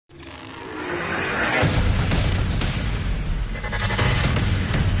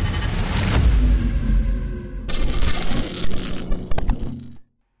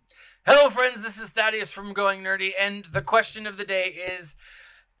friends, this is Thaddeus from Going Nerdy, and the question of the day is,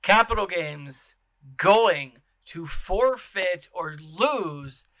 Capital Games going to forfeit or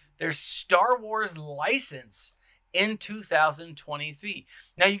lose their Star Wars license in 2023.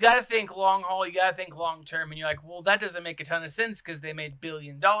 Now, you got to think long haul, you got to think long term, and you're like, well, that doesn't make a ton of sense because they made $1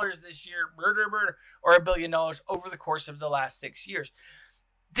 billion this year, or $1 billion over the course of the last 6 years.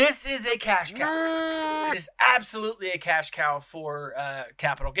 This is a cash cow. It is absolutely a cash cow for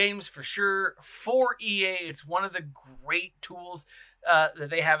Capital Games, for sure. For EA, it's one of the great tools that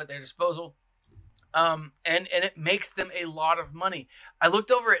they have at their disposal. And it makes them a lot of money. I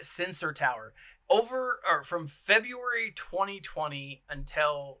looked over at Sensor Tower. From February 2020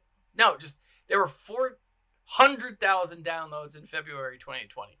 there were 400,000 downloads in February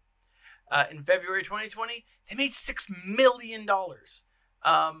 2020. In February 2020, they made $6 million.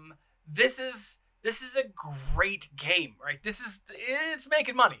 This is a great game, right? It's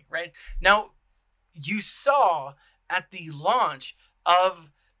making money, right? Now, you saw at the launch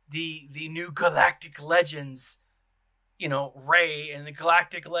of the new Galactic Legends, Rey and the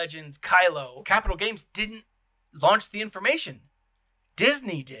Galactic Legends Kylo, Capital Games didn't launch the information.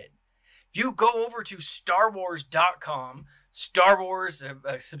 Disney did. If you go over to StarWars.com, Star Wars,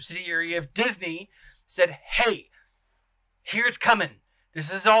 a subsidiary of Disney, said, hey, here it's coming. This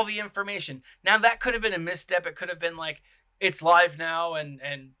is all the information. Now, that could have been a misstep. It could have been like, it's live now and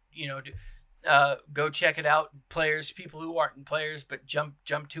go check it out. People who aren't players, but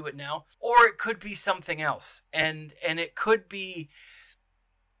jump to it now. Or it could be something else. And it could be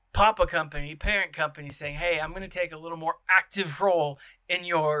Papa Company, parent company saying, hey, I'm going to take a little more active role in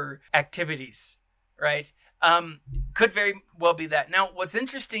your activities, right? Could very well be that. Now, what's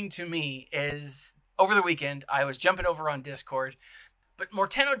interesting to me is over the weekend, I was jumping over on Discord, but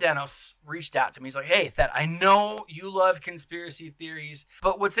Morteno Danos reached out to me. He's like, hey, Thad, I know you love conspiracy theories,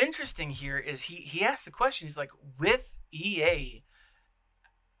 but what's interesting here is he asked the question. He's like, with EA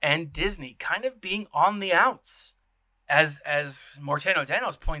and Disney kind of being on the outs, as Morteno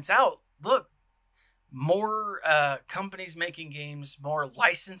Danos points out, look, more companies making games, more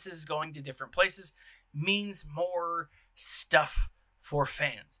licenses going to different places means more stuff for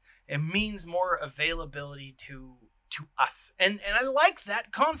fans. It means more availability to us. And I like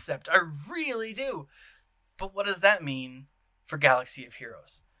that concept. I really do. But what does that mean for Galaxy of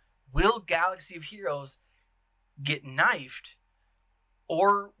Heroes? Will Galaxy of Heroes get knifed,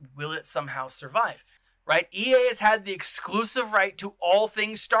 or will it somehow survive? Right? EA has had the exclusive right to all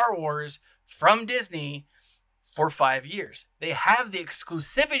things Star Wars from Disney for 5 years. They have the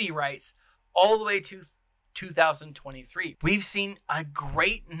exclusivity rights all the way to 2023. We've seen a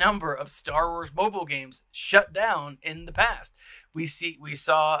great number of Star Wars mobile games shut down in the past. We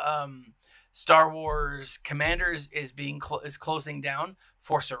saw Star Wars Commanders is closing down.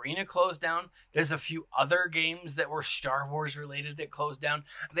 Force Arena closed down. There's a few other games that were Star Wars related that closed down.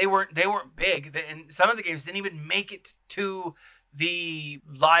 They weren't big, and some of the games didn't even make it to the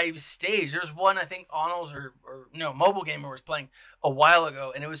live stage. There's one, I think Onals or Mobile Gamer was playing a while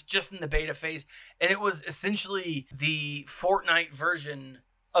ago, and it was just in the beta phase, and it was essentially the Fortnite version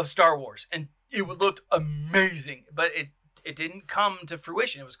of Star Wars, and it looked amazing, but it didn't come to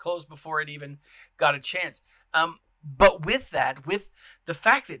fruition. It was closed before it even got a chance. But with the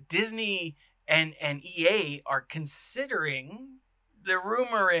fact that Disney and EA are considering, the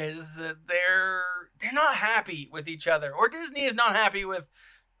rumor is that they're not happy with each other, or Disney is not happy with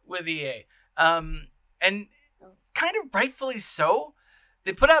EA. And kind of rightfully so.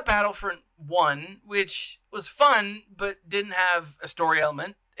 They put out Battlefront 1, which was fun, but didn't have a story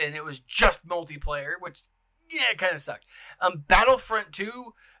element, and it was just multiplayer, which, it kind of sucked. Battlefront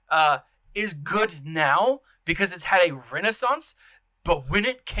 2 is good now because it's had a renaissance, but when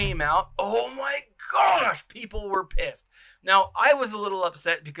it came out, oh my gosh, people were pissed. Now, I was a little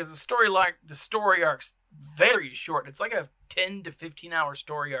upset because the story arc's very short. It's like a 10 to 15 hour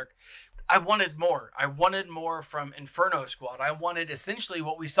story arc. I wanted more. I wanted more from Inferno Squad. I wanted essentially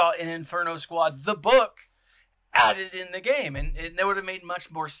what we saw in Inferno Squad, the book, added in the game, and that would have made much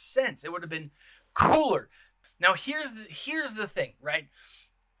more sense. It would have been cooler. Now, here's the thing, right?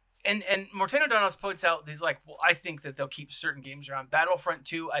 And Morteno Danos points out, he's like, well, I think that they'll keep certain games around. Battlefront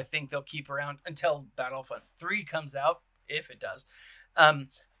 2, I think they'll keep around until Battlefront 3 comes out, if it does.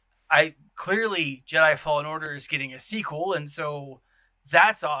 Clearly Jedi Fallen Order is getting a sequel, and so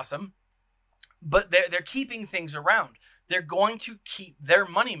that's awesome. But they're keeping things around. They're going to keep their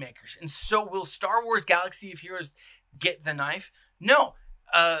moneymakers. And so will Star Wars Galaxy of Heroes get the knife? No.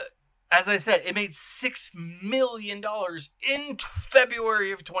 As I said, it made $6 million in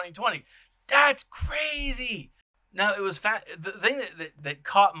February of 2020. That's crazy. Now, it was the thing that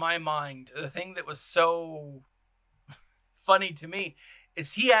caught my mind, the thing that was so funny to me,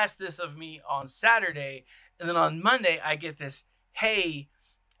 is he asked this of me on Saturday, and then on Monday I get this, hey,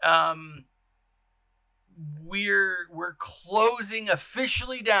 we're closing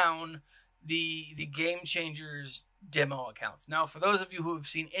officially down the Game Changers demo accounts. Now, for those of you who have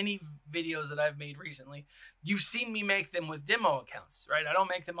seen any videos that I've made recently, you've seen me make them with demo accounts, right? I don't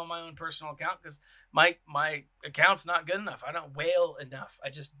make them on my own personal account because my account's not good enough. I don't whale enough. I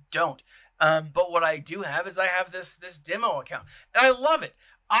just don't. But what I do have is I have this demo account, and I love it.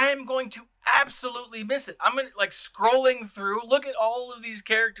 I am going to absolutely miss it. I'm gonna like scrolling through. Look at all of these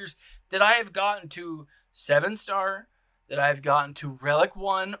characters that I have gotten to 7-star, that I've gotten to Relic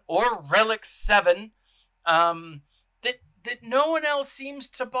 1 or Relic 7. That no one else seems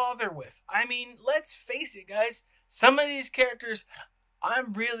to bother with. I mean, let's face it, guys. Some of these characters,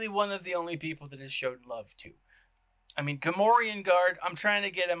 I'm really one of the only people that has shown love to. I mean, Gamorrean Guard, I'm trying to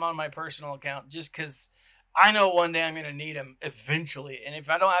get him on my personal account just because I know one day I'm going to need him eventually. And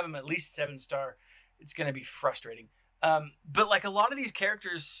if I don't have him at least 7-star, it's going to be frustrating. But like a lot of these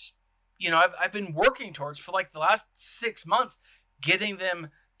characters, you know, I've been working towards for like the last 6 months, getting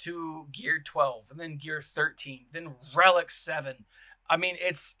them to gear 12 and then gear 13, then Relic 7. I mean,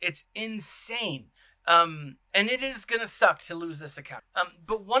 it's insane. And it is going to suck to lose this account.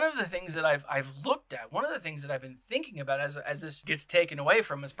 But one of the things that I've looked at, one of the things that I've been thinking about as this gets taken away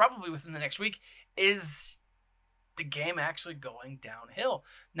from us, probably within the next week, is the game actually going downhill.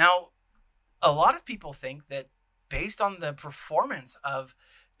 Now, a lot of people think that based on the performance of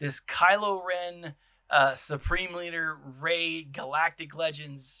this Kylo Ren, Supreme Leader Rey Galactic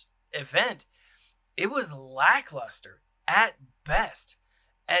Legends event, it was lackluster at best,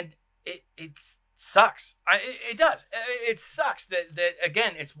 and it sucks. It does. It sucks that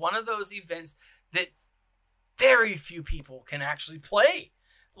again, it's one of those events that very few people can actually play.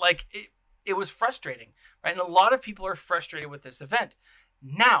 Like it was frustrating, right? And a lot of people are frustrated with this event.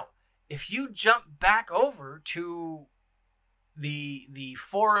 Now, if you jump back over to the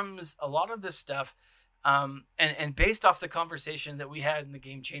forums, a lot of this stuff, and based off the conversation that we had in the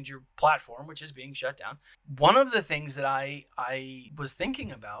Game Changer platform, which is being shut down, one of the things that I was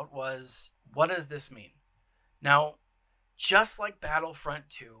thinking about was, what does this mean? Now, just like Battlefront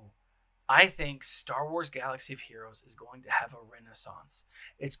 2, I think Star Wars Galaxy of Heroes is going to have a renaissance.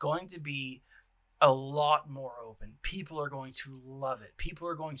 It's going to be a lot more open. People are going to love it. People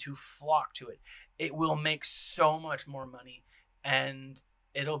are going to flock to it. It will make so much more money, and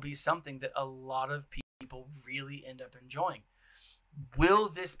it'll be something that a lot of people really end up enjoying. Will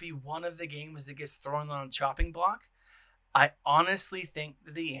this be one of the games that gets thrown on a chopping block? I honestly think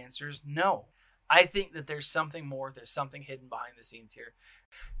that the answer is no. I think that there's something more. There's something hidden behind the scenes here.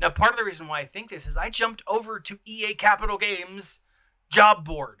 Now, part of the reason why I think this is I jumped over to EA Capital Games job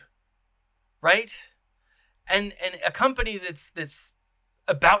board, right? And a company that's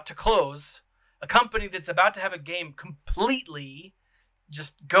about to close, a company that's about to have a game completely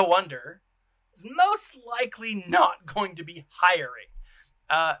just go under, is most likely not going to be hiring.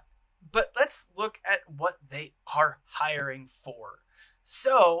 But let's look at what they are hiring for.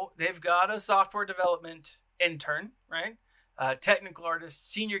 So they've got a software development intern, right? Technical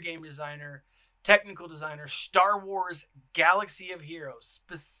artist, senior game designer, technical designer, Star Wars Galaxy of Heroes,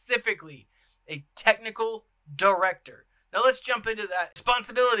 specifically a technical director. Now let's jump into that.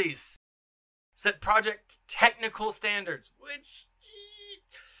 Responsibilities. Set project technical standards, which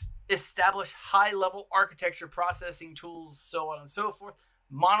establish high-level architecture, processing tools, so on and so forth.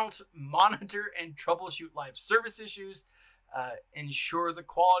 Monitor and troubleshoot live service issues. Ensure the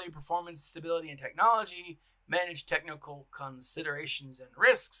quality, performance, stability, and technology. Manage technical considerations and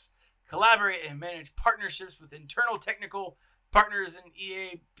risks. Collaborate and manage partnerships with internal technical partners and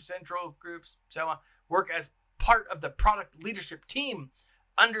EA central groups, so on. Work as part of the product leadership team.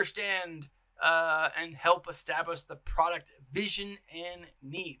 Understand and help establish the product vision and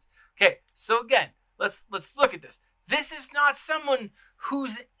needs. Okay, so again, let's look at this. This is not someone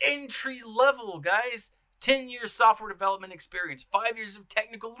who's entry level, guys. 10 years software development experience, 5 years of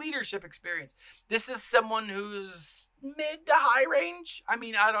technical leadership experience. This is someone who's mid to high range. I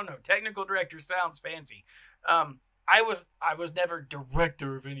mean, I don't know. Technical director sounds fancy. I was never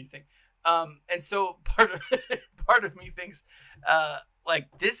director of anything. And so part of me thinks like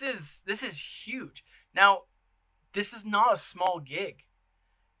this is huge. Now, this is not a small gig.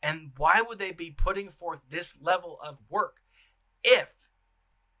 And why would they be putting forth this level of work if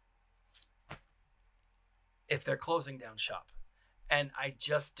they're closing down shop? And I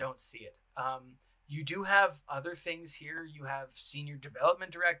just don't see it. You do have other things here. You have senior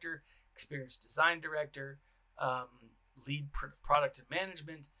development director, experienced design director, lead product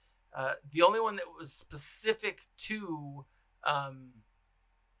management. The only one that was specific to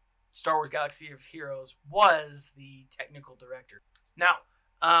Star Wars Galaxy of Heroes was the technical director. Now,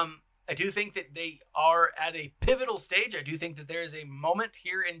 I do think that they are at a pivotal stage. I do think that there is a moment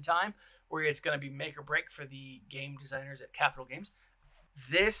here in time where it's going to be make or break for the game designers at Capital Games.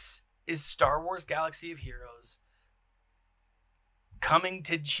 This is Star Wars Galaxy of Heroes coming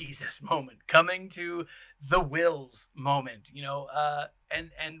to Jesus moment, coming to the Wills moment, you know,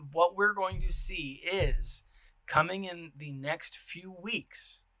 and what we're going to see is coming in the next few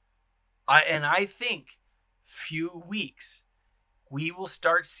weeks. I think few weeks, we will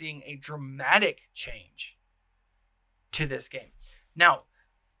start seeing a dramatic change to this game. Now,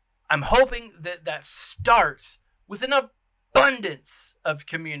 I'm hoping that that starts with an abundance of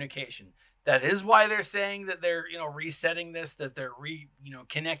communication. That is why they're saying that they're, you know, resetting this, that they're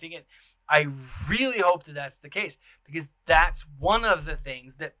connecting it. I really hope that that's the case, because that's one of the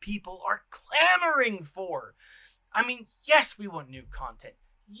things that people are clamoring for. I mean, yes, we want new content.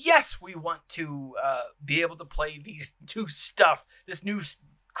 Yes, we want to be able to play these new stuff, this new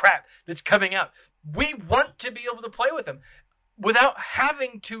crap that's coming out. We want to be able to play with them without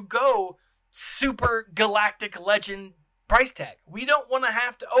having to go super galactic legend price tag. We don't want to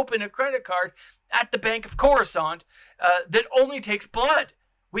have to open a credit card at the Bank of Coruscant that only takes blood.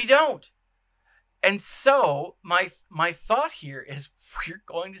 We don't. And so my thought here is we're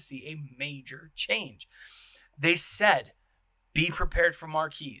going to see a major change. They said, be prepared for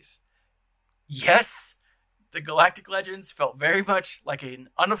marquees. Yes, the Galactic Legends felt very much like an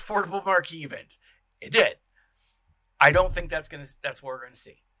unaffordable marquee event. It did. I don't think that's what we're going to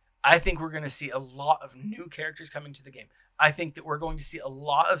see. I think we're going to see a lot of new characters coming to the game. I think that we're going to see a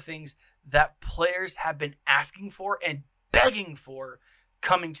lot of things that players have been asking for and begging for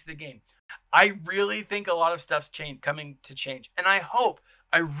coming to the game. I really think a lot of stuff's coming to change. And I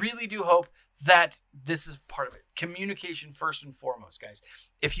really do hope that this is part of it. Communication first and foremost, guys.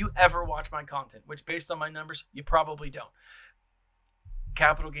 If you ever watch my content, which based on my numbers, you probably don't.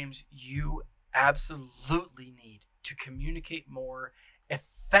 Capital Games, you absolutely need to communicate more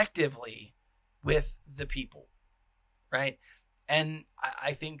effectively with the people, right? And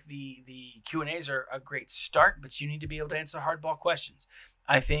I think the Q&As are a great start, but you need to be able to answer hardball questions.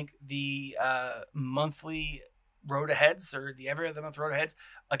 I think the monthly road aheads, or the every other month road aheads,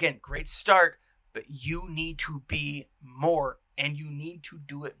 again, great start, but you need to be more, and you need to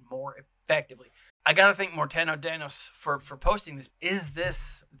do it more effectively. I gotta thank Mortano Danos for posting this. Is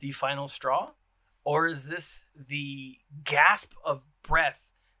this the final straw? Or is this the gasp of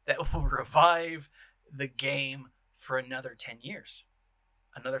breath that will revive the game for another 10 years?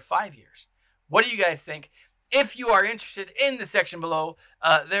 Another 5 years? What do you guys think? If you are interested, in the section below,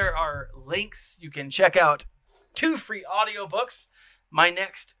 there are links. You can check out 2 free audiobooks. My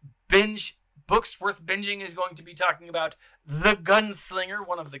next books worth binging is going to be talking about The Gunslinger,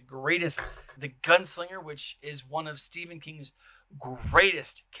 one of the greatest. The Gunslinger, which is one of Stephen King's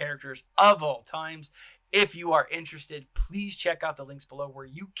greatest characters of all times. If you are interested, please check out the links below where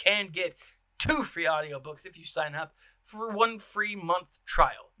you can get 2 free audiobooks if you sign up for 1 free month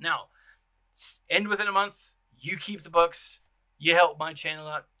trial. Now, end within a month, you keep the books, you help my channel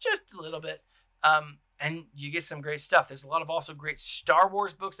out just a little bit, and you get some great stuff. There's a lot of also great Star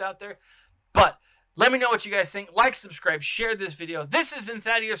Wars books out there, but let me know what you guys think. Like, subscribe, share this video. This has been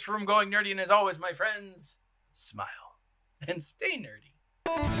Thaddeus from Going Nerdy, and as always, my friends, smile and stay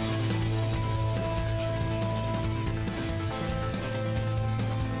nerdy.